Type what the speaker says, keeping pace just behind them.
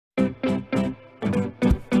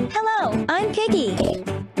I'm Piggy.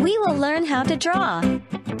 We will learn how to draw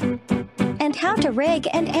and how to rig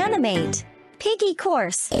and animate. Piggy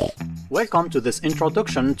course. Welcome to this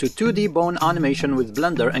introduction to 2D bone animation with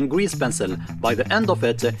Blender and Grease Pencil. By the end of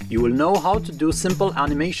it, you will know how to do simple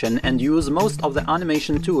animation and use most of the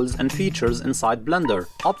animation tools and features inside Blender.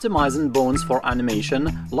 Optimizing bones for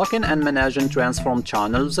animation, locking and managing transform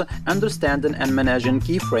channels, understanding and managing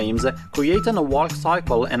keyframes, creating a walk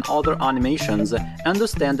cycle and other animations,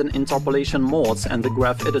 understanding interpolation modes and the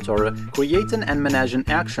graph editor, creating and managing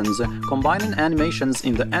actions, combining animations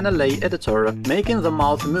in the NLA editor, making the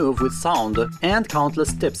mouth move with sound, and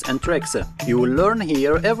countless tips and tricks. You will learn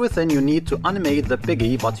here everything you need to animate the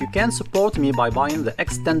Piggy, but you can support me by buying the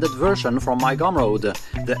extended version from my Gumroad.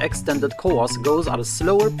 The extended course goes at a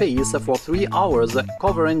slower pace for 3 hours,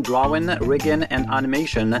 covering drawing, rigging and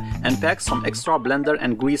animation, and packs some extra Blender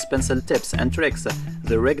and Grease Pencil tips and tricks.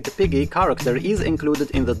 The rigged Piggy character is included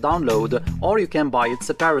in the download, or you can buy it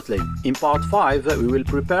separately. In part 5, we will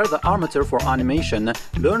prepare the armature for animation,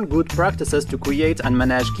 learn good practices to create and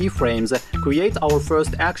manage keyframes, create our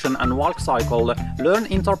first action and walk cycle, learn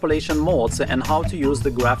interpolation modes and how to use the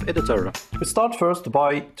graph editor. We start first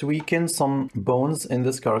by tweaking some bones in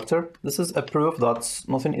this character. This is a proof that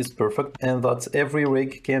nothing is perfect and that every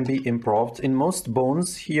rig can be improved. In most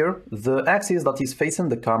bones here, the axis that is facing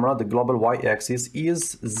the camera, the global y-axis,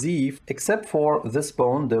 is Z, except for this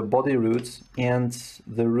bone, the body root and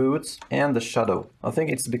the root and the shadow. I think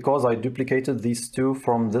it's because I duplicated these two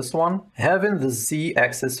from this one. Having the Z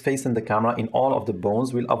axis facing the camera in all of the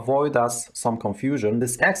bones will avoid us some confusion.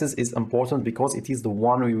 This axis is important because it is the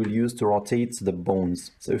one we will use to rotate the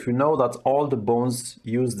bones. So if you know that all the bones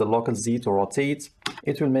use the local Z to rotate,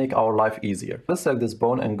 it will make our life easier. Let's select this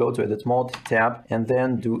bone and go to edit mode, tab, and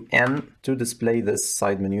then do N to display this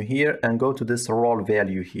side menu here and go to this roll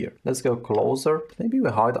value here. Let's go closer. Maybe we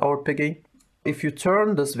hide our Piggy. If you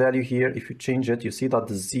turn this value here, if you change it, you see that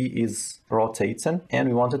the Z is rotating and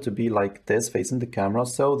we want it to be like this facing the camera.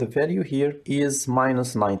 So the value here is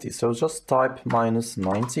 -90. So just type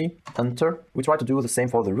 -90, enter. We try to do the same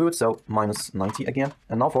for the root, so -90 again.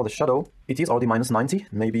 And now for the shadow, it is already -90,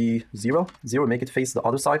 maybe 0. 0 make it face the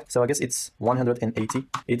other side. So I guess it's 180.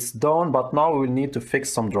 It's done, but now we will need to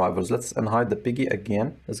fix some drivers. Let's unhide the Piggy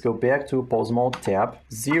again. Let's go back to pose mode, tab,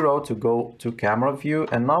 0 to go to camera view.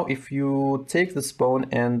 And now if you take this bone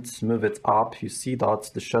and move it up, you see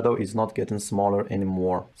that the shadow is not getting smaller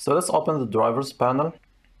anymore. So let's open the drivers panel.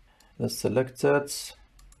 Let's select it,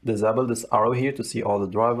 disable this arrow here to see all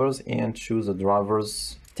the drivers and choose the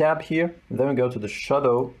drivers tab here. Then we go to the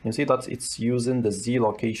shadow. You see that it's using the Z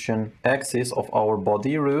location axis of our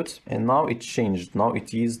body root, and now it changed. Now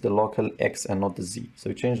it is the local X and not the Z. So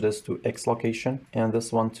we change this to X location and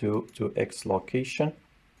this one to X location.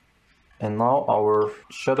 And now our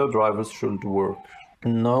shadow drivers should work.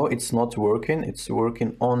 No, it's not working. It's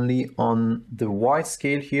working only on the Y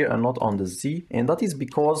scale here and not on the Z. And that is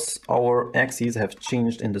because our axes have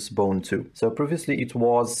changed in this bone too. So previously it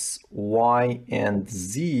was Y and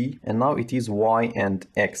Z, and now it is Y and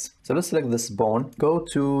X. So let's select this bone, go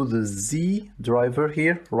to the Z driver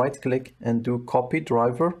here, right click and do copy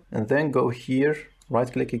driver, and then go here,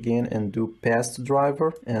 right click again and do paste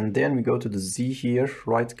driver, and then we go to the Z here,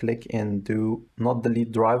 right click and do not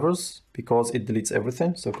delete drivers because it deletes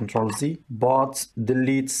everything, so Control Z, but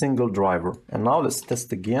delete single driver. And now let's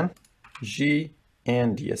test again, G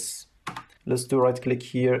and yes. Let's do right click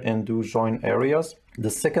here and do join areas. The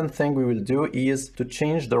second thing we will do is to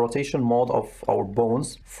change the rotation mode of our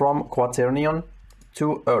bones from quaternion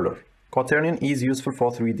to Euler. Quaternion is useful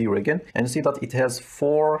for 3D rigging, and you see that it has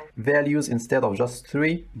 4 values instead of just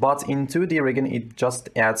 3, but in 2D rigging it just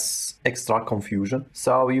adds extra confusion.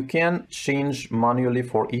 So you can change manually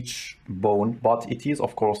for each bone, but it is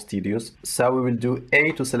of course tedious. So we will do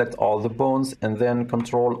A to select all the bones and then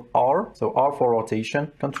Control R, so R for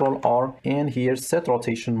rotation, Control R, and here set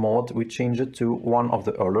rotation mode, we change it to one of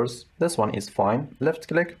the Eulers. This one is fine, left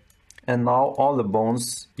click, and now all the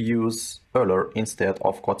bones use Euler instead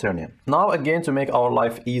of quaternion. Now again, to make our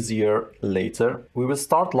life easier later, we will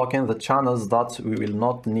start locking the channels that we will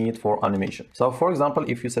not need for animation. So for example,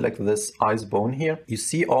 if you select this eyes bone here, you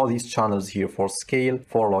see all these channels here for scale,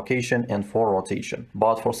 for location and for rotation.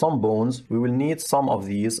 But for some bones, we will need some of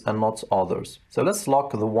these and not others. So let's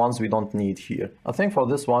lock the ones we don't need here. I think for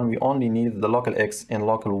this one, we only need the local X and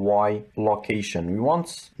local Y location. We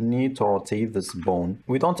won't need to rotate this bone.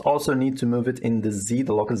 We don't also need to move it in the Z,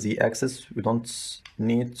 the local Z axis. We don't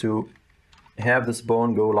need to have this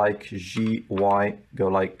bone go like G, Y, go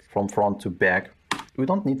like from front to back. We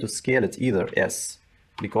don't need to scale it either, S,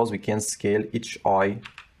 because we can scale each eye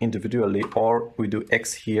individually, or we do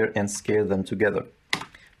X here and scale them together.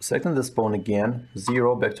 Selecting this bone again,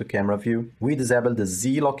 0, back to camera view. We disable the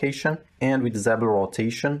Z location and we disable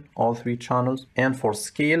rotation, all 3 channels. And for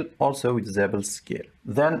scale, also we disable scale.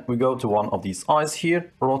 Then we go to one of these eyes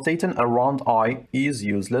here. Rotating a round eye is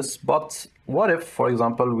useless, but what if, for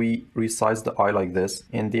example, we resize the eye like this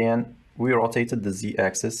and then we rotated the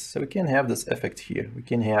Z-axis, so we can have this effect here. We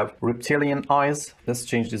can have reptilian eyes. Let's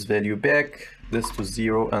change this value back, this to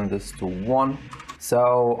 0 and this to 1.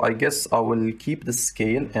 So I guess I will keep the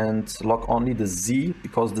scale and lock only the Z,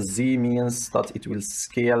 because the Z means that it will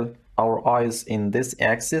scale our eyes in this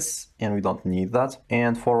axis and we don't need that.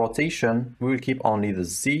 And for rotation, we will keep only the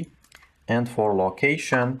Z. And for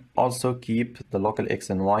location, also keep the local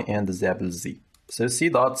X and Y and disable Z. So you see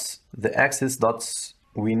that the axis that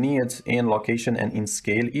we need in location and in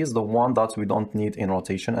scale is the one that we don't need in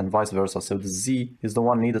rotation, and vice versa. So the Z is the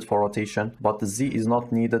one needed for rotation, but the Z is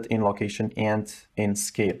not needed in location and in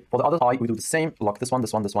scale. For the other eye, we do the same, lock this one,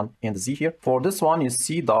 this one, this one, and the Z here. For this one, you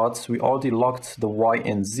see that we already locked the Y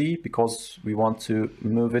and Z because we want to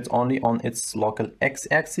move it only on its local X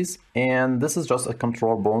axis. And this is just a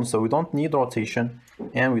control bone, so we don't need rotation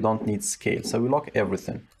and we don't need scale. So we lock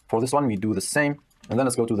everything. For this one, we do the same. And then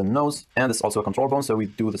let's go to the nose, and it's also a control bone, so we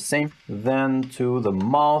do the same. Then to the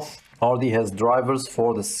mouth, already has drivers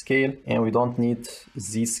for the scale, and we don't need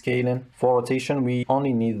Z scaling. For rotation, we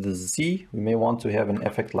only need the Z. We may want to have an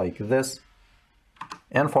effect like this.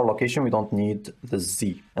 And for location, we don't need the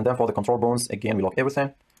Z. And then for the control bones, again, we lock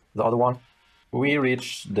everything. The other one, we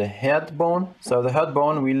reach the head bone. So the head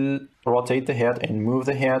bone will rotate the head and move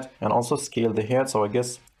the head and also scale the head. So I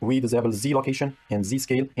guess we disable Z location and Z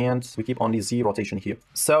scale, and we keep only Z rotation here.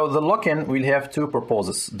 So the lock-in will have 2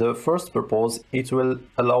 purposes. The first purpose, it will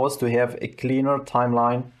allow us to have a cleaner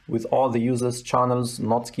timeline with all the users' channels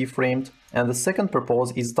not keyframed. And the second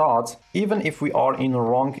purpose is that even if we are in a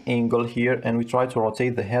wrong angle here and we try to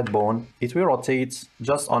rotate the head bone, it will rotate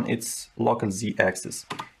just on its local Z axis.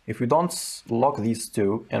 If we don't lock these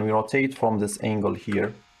 2 and we rotate from this angle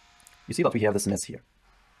here, you see that we have this mess here.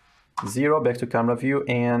 0, back to camera view,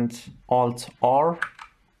 and Alt R.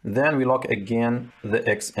 Then we lock again the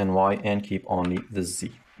X and Y and keep only the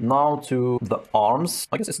Z. Now to the arms,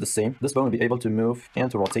 I guess it's the same. This bone will be able to move and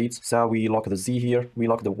to rotate. So we lock the Z here, we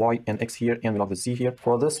lock the Y and X here, and we lock the Z here.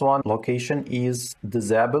 For this one, location is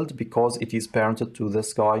disabled because it is parented to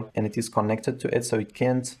this guy and it is connected to it, so it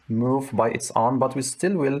can't move by its own, but we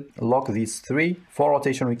still will lock these 3. For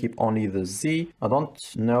rotation, we keep only the Z. I don't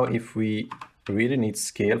know if we really need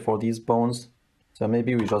scale for these bones, so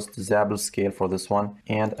maybe we just disable scale for this one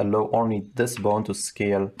and allow only this bone to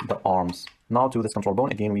scale the arms. Now to this control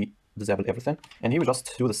bone, again we disable everything, and here we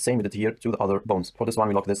just do the same we did here to the other bones. For this one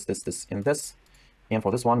we lock this, and this, and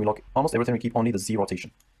for this one we lock almost everything. We keep only the Z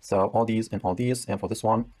rotation, so all these and all these. And for this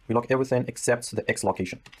one we lock everything except the X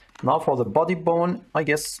location. Now for the body bone, I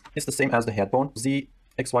guess it's the same as the head bone, Z,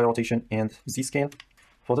 X, Y rotation and Z scale.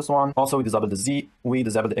 For this one, also we disable the Z, we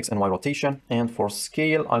disable the X and Y rotation. And for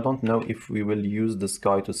scale, I don't know if we will use this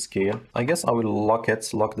guy to scale. I guess I will lock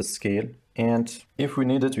the scale. And if we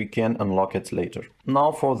need it, we can unlock it later.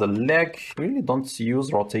 Now for the leg, we really don't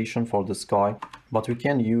use rotation for this guy, but we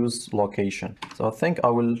can use location. So I think I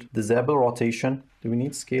will disable rotation. Do we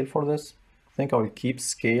need scale for this? I think I will keep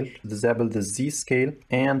scale, disable the Z scale.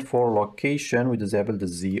 And for location, we disable the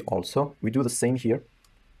Z also. We do the same here.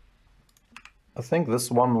 I think this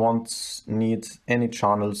one won't need any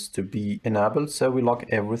channels to be enabled, so we lock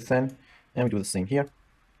everything and we do the same here.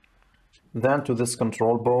 Then to this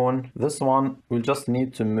control bone, this one will just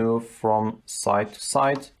need to move from side to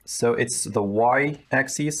side, so it's the Y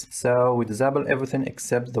axis, so we disable everything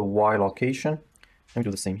except the Y location and we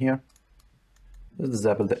do the same here. Let's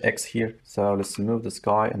disable the X here, so let's move this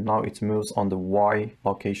guy, and now it moves on the Y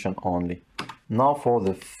location only. Now for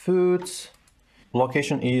the foot,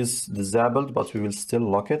 location is disabled, but we will still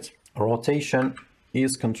lock it. Rotation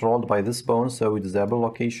is controlled by this bone, so we disable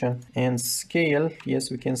location. And scale,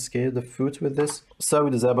 yes, we can scale the foot with this, so we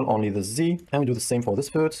disable only the Z, and we do the same for this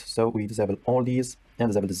foot, so we disable all these and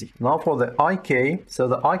disable the Z. Now for the IK, so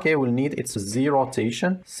the IK will need its Z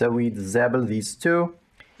rotation, so we disable these 2.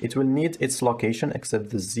 It will need its location except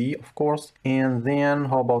the Z, of course. And then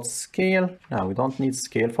how about scale? Now we don't need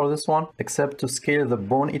scale for this one except to scale the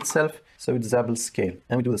bone itself, so we disable scale.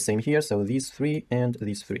 And we do the same here, so these 3 and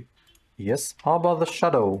these 3. Yes. How about the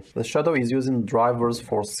shadow? The shadow is using drivers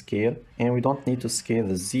for scale, and we don't need to scale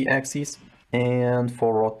the Z axis. And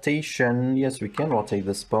for rotation, yes, we can rotate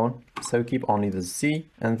this bone, so we keep only the Z.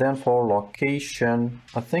 And then for location,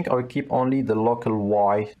 I think I will keep only the local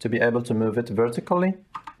Y to be able to move it vertically.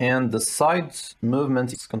 and the side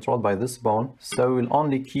movement is controlled by this bone, so we'll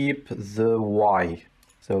only keep the Y.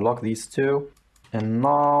 So lock these two. And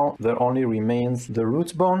now there only remains the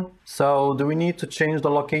root bone. So do we need to change the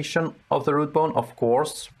location of the root bone? Of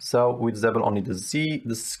course. So we disable only the Z,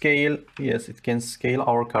 the scale. Yes, it can scale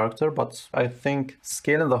our character, but I think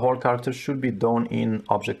scaling the whole character should be done in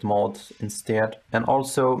object mode instead. And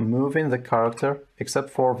also moving the character, except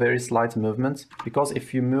for very slight movements, because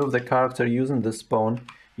if you move the character using this bone,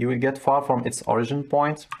 you will get far from its origin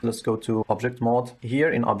point. Let's go to object mode. Here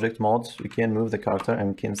in object mode, we can move the character and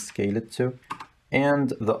we can scale it too.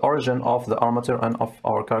 And the origin of the armature and of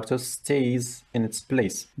our character stays in its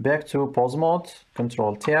place. Back to pose mode,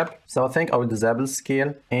 Control Tab. So I think I will disable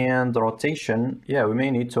scale and rotation. Yeah, we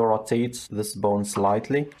may need to rotate this bone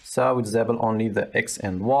slightly. So we disable only the X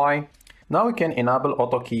and Y. Now we can enable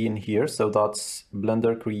auto key in here so that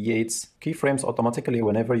Blender creates keyframes automatically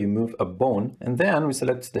whenever you move a bone. And then we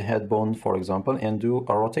select the head bone, for example, and do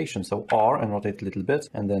a rotation. So R and rotate a little bit,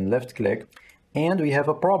 and then left click. And we have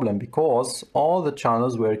a problem because all the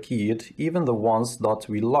channels were keyed, even the ones that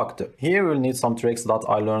we locked. Here we'll need some tricks that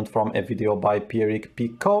I learned from a video by Pierrick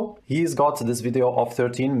Pico. He's got this video of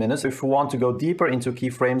 13 minutes. If you want to go deeper into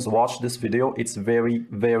keyframes, watch this video. It's very,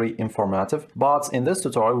 very informative. But in this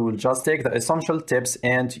tutorial, we will just take the essential tips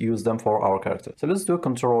and use them for our character. So let's do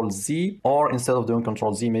Control Z, or instead of doing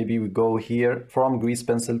Control Z, maybe we go here from grease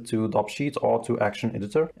pencil to dot sheet or to action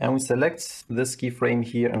editor. And we select this keyframe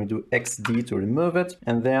here and we do XD to remove it,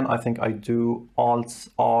 and then I think I do Alt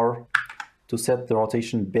R to set the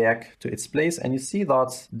rotation back to its place. And you see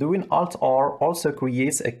that doing Alt R also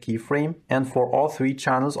creates a keyframe, and for all three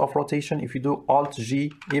channels of rotation, if you do Alt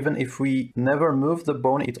G, even if we never move the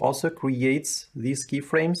bone, it also creates these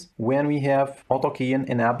keyframes when we have auto keying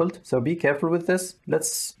enabled. So be careful with this.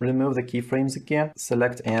 Let's remove the keyframes again,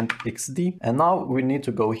 select and XD, and now we need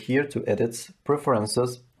to go here to edit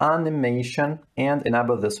preferences, animation, and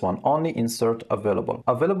enable this one, only insert available.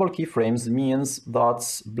 Available keyframes means that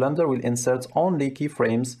Blender will insert only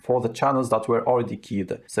keyframes for the channels that were already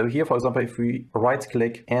keyed. So here, for example, if we right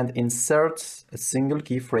click and insert a single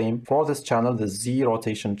keyframe for this channel, the Z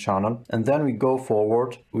rotation channel, and then we go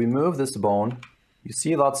forward, we move this bone. You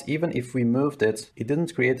see that even if we moved it, it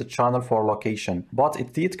didn't create a channel for location, but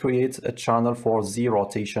it did create a channel for Z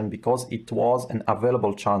rotation because it was an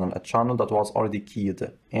available channel, a channel that was already keyed.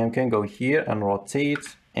 And we can go here and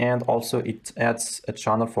rotate, and also it adds a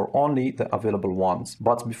channel for only the available ones.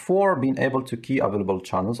 But before being able to key available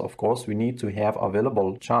channels, of course, we need to have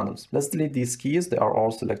available channels. Let's delete these keys. They are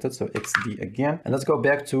all selected, so XD again. And let's go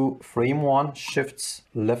back to frame 1, shift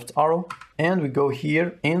left arrow. And we go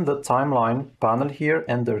here in the timeline panel here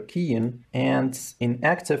under keying, and in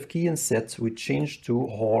active keying set, we change to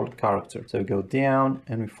whole character. So we go down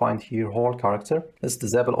and we find here whole character. Let's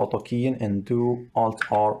disable auto keying and do Alt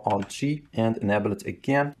R, Alt G and enable it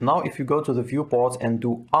again. Now, if you go to the viewport and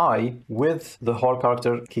do I with the whole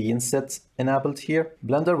character keying set enabled here,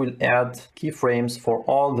 Blender will add keyframes for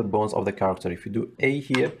all the bones of the character. If you do A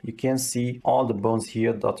here, you can see all the bones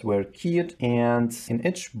here that were keyed, and in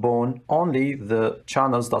each bone, only the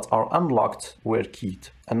channels that are unlocked were keyed.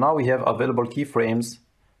 And now we have available keyframes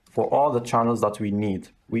for all the channels that we need.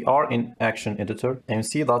 We are in action editor, and you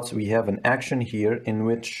see that we have an action here in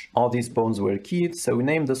which all these bones were keyed. So we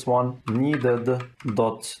name this one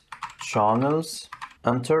needed.channels.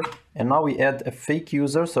 Enter, and now we add a fake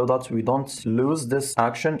user so that we don't lose this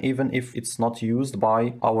action even if it's not used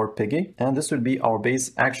by our piggy, and this will be our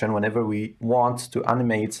base action whenever we want to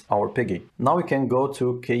animate our piggy. Now we can go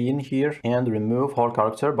to keying here and remove whole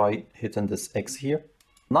character by hitting this X here.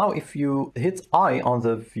 Now if you hit I on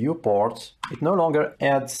the viewport, it no longer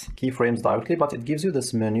adds keyframes directly, but it gives you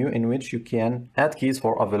this menu in which you can add keys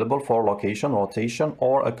for available for location, rotation,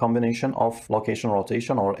 or a combination of location,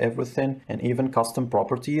 rotation, or everything, and even custom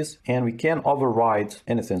properties. And we can override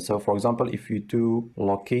anything. So for example, if you do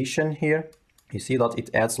location here, you see that it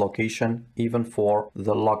adds location even for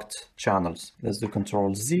the locked channels. Let's do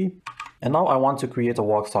Control Z. And now I want to create a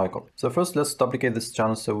walk cycle. So first let's duplicate this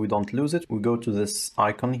channel so we don't lose it. We go to this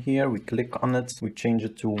icon here, we click on it, we change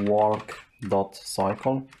it to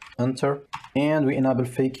walk.cycle, enter, and we enable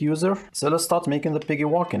fake user. So let's start making the piggy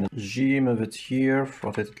walking. G, move it here,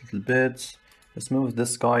 rotate it a little bit. Let's move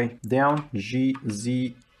this guy down, G,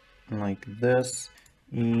 Z, like this.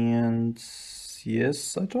 And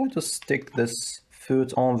yes, I try to stick this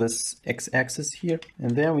foot on this x-axis here,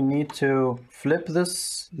 and then we need to flip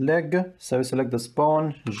this leg. So we select this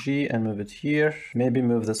bone, G, and move it here. Maybe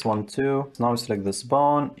move this one too. Now we select this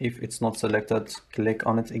bone. If it's not selected, click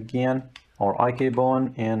on it again, or IK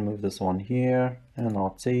bone, and move this one here and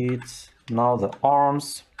rotate. Now the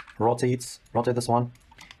arms, rotate this one.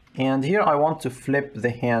 And here I want to flip the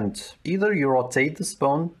hand. Either you rotate this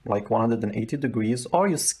bone like 180 degrees or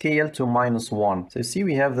you scale to -1. So you see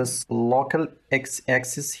we have this local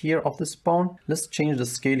x-axis here of this bone. Let's change the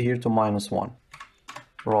scale here to -1.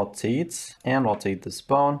 Rotate and rotate this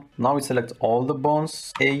bone. Now we select all the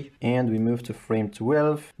bones A and we move to frame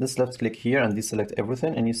 12. Let's left click here and deselect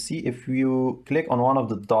everything, and you see if you click on one of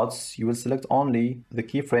the dots you will select only the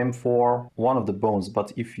keyframe for one of the bones,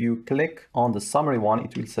 but if you click on the summary one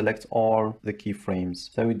it will select all the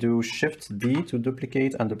keyframes. So we do Shift D to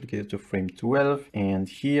duplicate and duplicate it to frame 12, and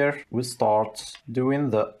here we start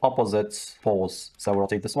doing the opposite pose. So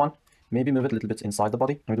rotate this one, maybe move it a little bit inside the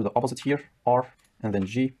body, and we do the opposite here, R and then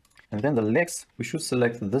G, and then the legs we should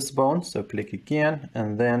select this bone, so click again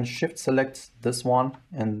and then shift select this one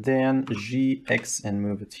and then G, X and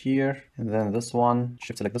move it here, and then this one,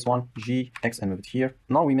 shift select this one, G, X and move it here.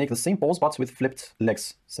 Now we make the same pose but with flipped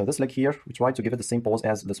legs. So this leg here we try to give it the same pose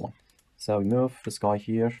as this one. So we move this guy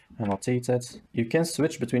here and rotate it. You can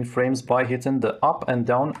switch between frames by hitting the up and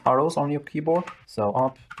down arrows on your keyboard. So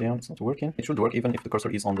up, down, it's not working. It should work even if the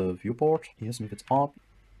cursor is on the viewport. Yes, move it up.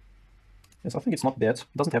 Yes, I think it's not bad. It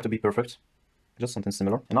doesn't have to be perfect. Just something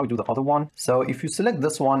similar. And now we do the other one. So if you select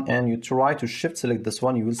this one and you try to shift select this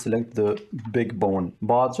one, you will select the big bone.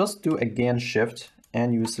 But just do again shift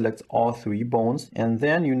and you select all three bones, and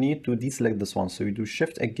then you need to deselect this one. So you do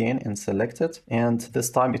shift again and select it, and this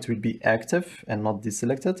time it will be active and not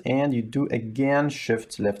deselected, and you do again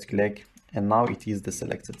shift left click, and now it is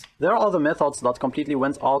deselected. There are other methods that completely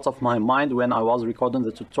went out of my mind when I was recording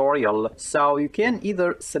the tutorial. So you can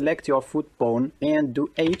either select your foot bone and do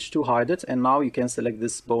H to hide it, and now you can select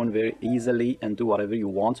this bone very easily and do whatever you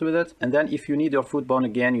want with it. And then if you need your foot bone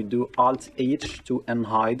again, you do Alt H to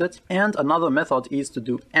unhide it. And another method is to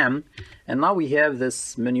do M. And now we have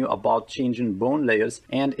this menu about changing bone layers,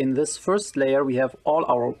 and in this first layer we have all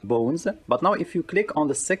our bones, but now if you click on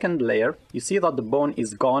the second layer you see that the bone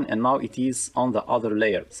is gone and now it is on the other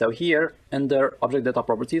layer. So here under object data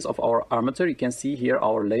properties of our armature you can see here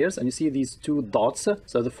our layers, and you see these two dots.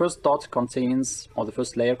 So the first dot contains, or the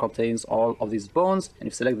first layer contains all of these bones, and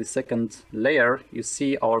if you select the second layer you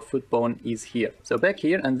see our foot bone is here. So back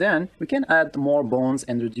here, and then we can add more bones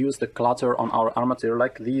and reduce the clutter on our armature,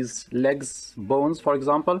 like these legs bones for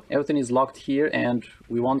example. Everything is locked here and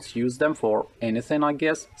we want to use them for anything I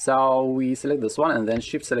guess. So we select this one and then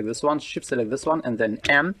shift select this one, shift select this one and then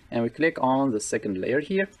M, and we click on the second layer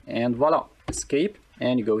here and voila, escape,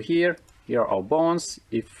 and you go here. Here are our bones.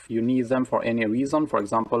 If you need them for any reason, for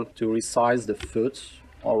example to resize the foot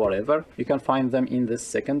or whatever, you can find them in this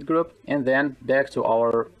second group, and then back to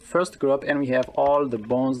our first group and we have all the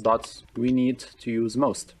bones that we need to use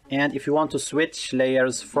most. And if you want to switch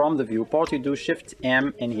layers from the viewport you do Shift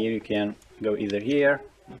M, and here you can go either here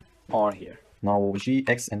or here. Now G,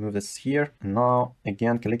 X and move this here, and now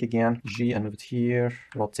again click again, G and move it here,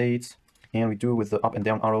 rotate, and we do with the up and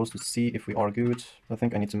down arrows to see if we are good. I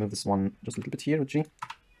think I need to move this one just a little bit here with G,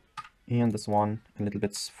 and this one a little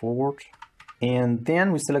bit forward. And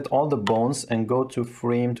then we select all the bones and go to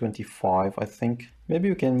frame 25, I think. Maybe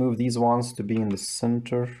we can move these ones to be in the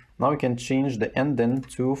center. Now we can change the ending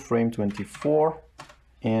to frame 24.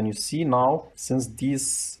 And you see now, since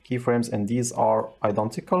these keyframes and these are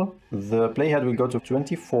identical, the playhead will go to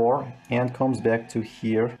 24 and comes back to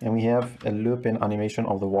here, and we have a looping animation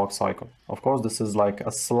of the walk cycle. Of course, this is like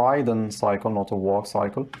a sliding cycle, not a walk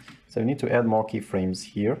cycle. So we need to add more keyframes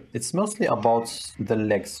here. It's mostly about the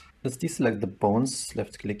legs. Let's deselect the bones,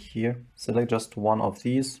 left click here, select just one of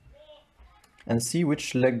these, and see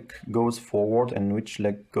which leg goes forward and which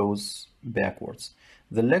leg goes backwards.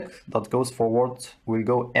 The leg that goes forward will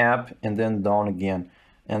go up and then down again,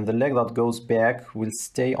 and the leg that goes back will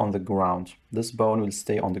stay on the ground. This bone will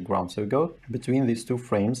stay on the ground. So we go between these two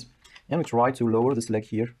frames and we try to lower this leg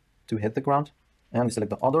here to hit the ground, and we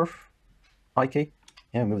select the other IK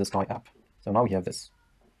and move this guy up. So now we have this.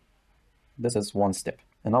 This is one step.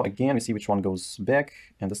 And now again, we see which one goes back,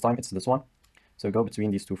 and this time it's this one. So we go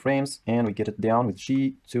between these two frames and we get it down with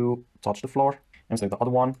G to touch the floor. And select the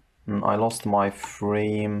other one. I lost my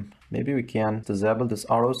frame. Maybe we can disable this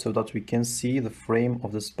arrow so that we can see the frame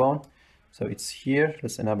of this bone. So it's here.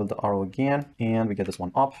 Let's enable the arrow again and we get this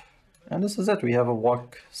one up. And this is it. We have a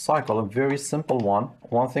walk cycle, a very simple one.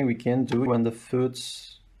 One thing we can do when the foot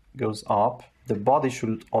goes up, the body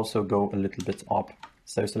should also go a little bit up.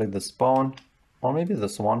 So select this bone, or maybe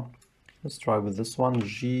this one. Let's try with this one,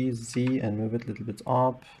 G, Z, and move it a little bit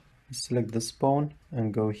up. Select this bone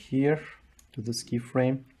and go here to this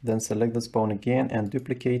keyframe. Then select this bone again and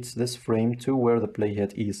duplicate this frame to where the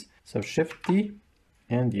playhead is. So Shift D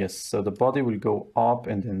And yes, so the body will go up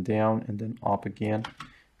and then down and then up again.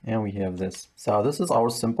 And we have this. So this is our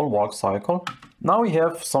simple walk cycle. Now we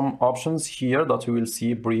have some options here that we will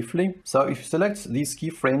see briefly. So if you select these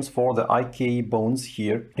keyframes for the IK bones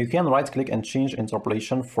here, you can right click and change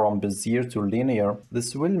interpolation from Bezier to linear.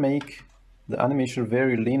 This will make the animation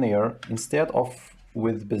very linear instead of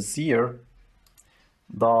with Bezier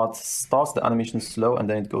that starts the animation slow and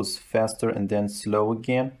then it goes faster and then slow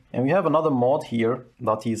again. And we have another mode here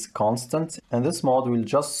that is constant, and this mode will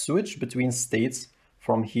just switch between states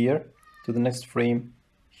from here to the next frame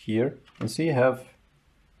here. And so you have,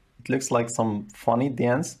 it looks like some funny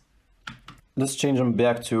dance. Let's change them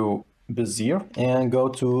back to Bezier and go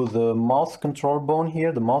to the mouth control bone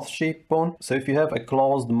here, the mouth shape bone. So if you have a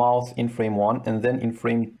closed mouth in frame 1 and then in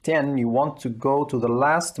frame 10 you want to go to the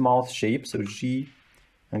last mouth shape, so G,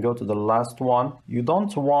 and go to the last one. You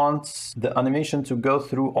don't want the animation to go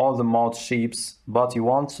through all the mouth shapes, but you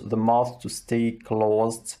want the mouth to stay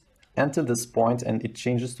closed until this point and it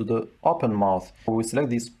changes to the open mouth. We select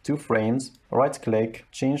these two frames, right click,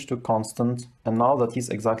 change to constant, and now that is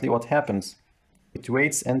exactly what happens. It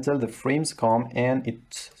waits until the frames come and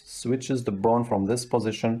it switches the bone from this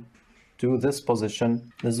position to this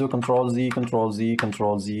position. Let's do Control Z, Control Z,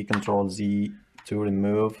 Control Z, Control Z to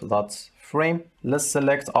remove that frame. Let's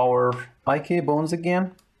select our IK bones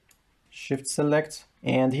again, Shift select,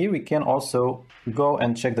 and here we can also go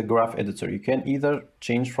and check the graph editor. You can either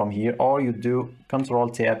change from here or you do Control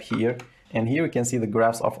Tab here, and here we can see the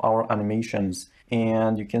graphs of our animations,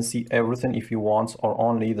 and you can see everything if you want or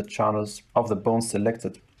only the channels of the bones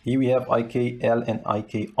selected. Here we have IKL and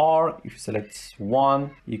IKR. If you select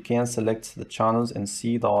one, you can select the channels and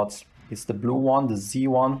see that it's the blue one, the Z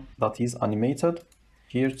one, that is animated.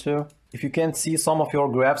 Here too. If you can see some of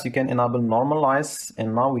your graphs, you can enable normalize,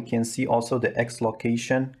 and now we can see also the X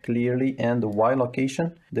location clearly and the Y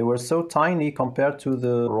location. They were so tiny compared to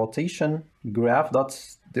the rotation graph that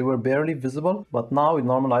they were barely visible, but now with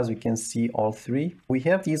normalize we can see all three. We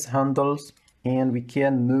have these handles and we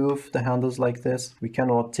can move the handles like this. We can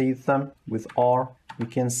rotate them with R, we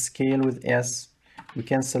can scale with S. We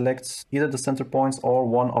can select either the center points or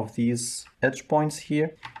one of these edge points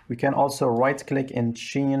here. We can also right click and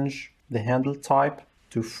change the handle type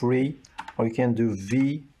to free, or you can do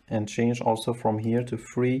V and change also from here to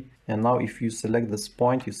free. And now if you select this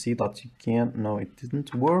point, you see that you can, no, it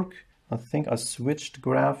didn't work. I think I switched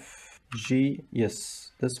graph G.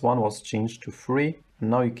 Yes, this one was changed to free. And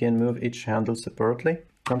now you can move each handle separately.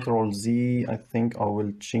 Control Z, I think I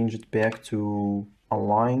will change it back to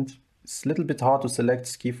aligned. It's a little bit hard to select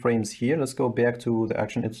keyframes here. Let's go back to the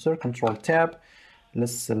action editor, Control Tab.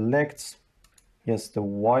 Let's select, yes, the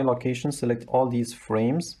Y location, select all these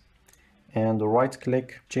frames and right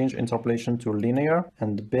click, change interpolation to linear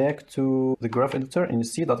and back to the graph editor, and you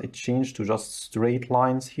see that it changed to just straight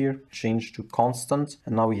lines here, change to constant,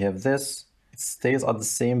 and now we have this. It stays at the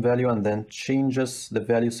same value and then changes the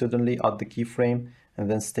value suddenly at the keyframe, and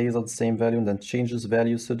then stays at the same value and then changes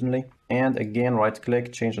value suddenly. And again, right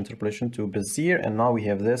click, change interpolation to Bezier, and now we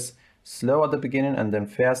have this slow at the beginning and then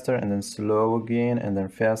faster and then slow again and then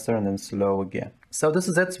faster and then slow again. So this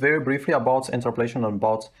is it very briefly about interpolation and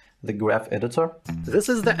about the graph editor. This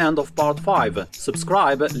is the end of part 5.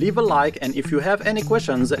 Subscribe, leave a like, and if you have any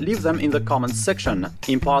questions, leave them in the comments section.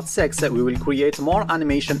 In part 6, we will create more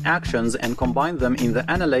animation actions and combine them in the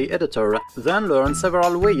NLA editor, then learn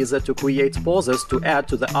several ways to create poses to add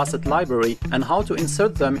to the asset library and how to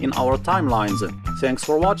insert them in our timelines. Thanks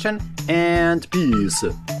for watching and peace!